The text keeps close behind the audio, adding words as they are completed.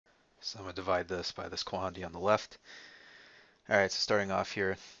So I'm going to divide this by this quantity on the left. All right, so starting off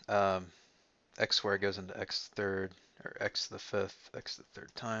here, x squared goes into x third, or x to the fifth, x to the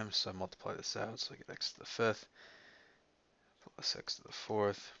third times. So I multiply this out, so I get x to the fifth plus x to the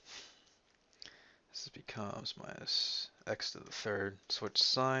fourth. This becomes minus x to the third. Switch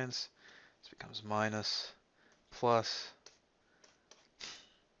signs. This becomes minus plus.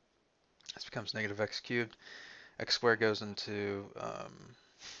 This becomes negative x cubed. X squared goes into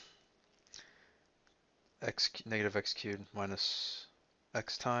negative x cubed minus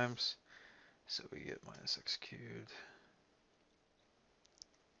x times. So we get minus x cubed.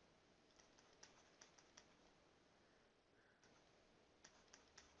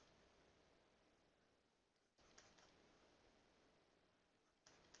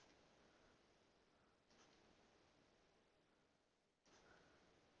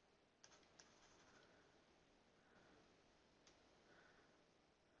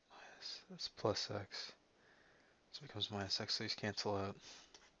 That's plus x. So it becomes minus x, so these cancel out.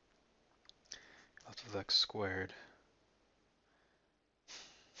 Left with x squared.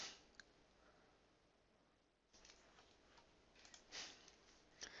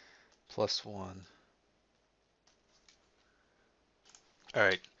 Plus 1.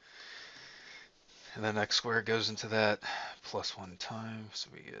 Alright. And then x squared goes into that plus 1 times, so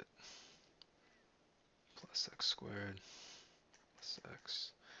we get plus x squared plus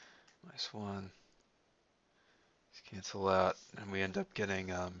x minus 1. These cancel out, and we end up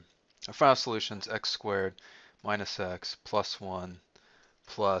getting our final solutions x squared minus x plus 1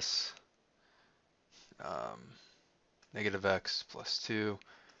 plus negative x plus 2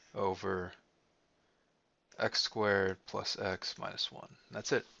 over x squared plus x minus 1.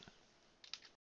 That's it.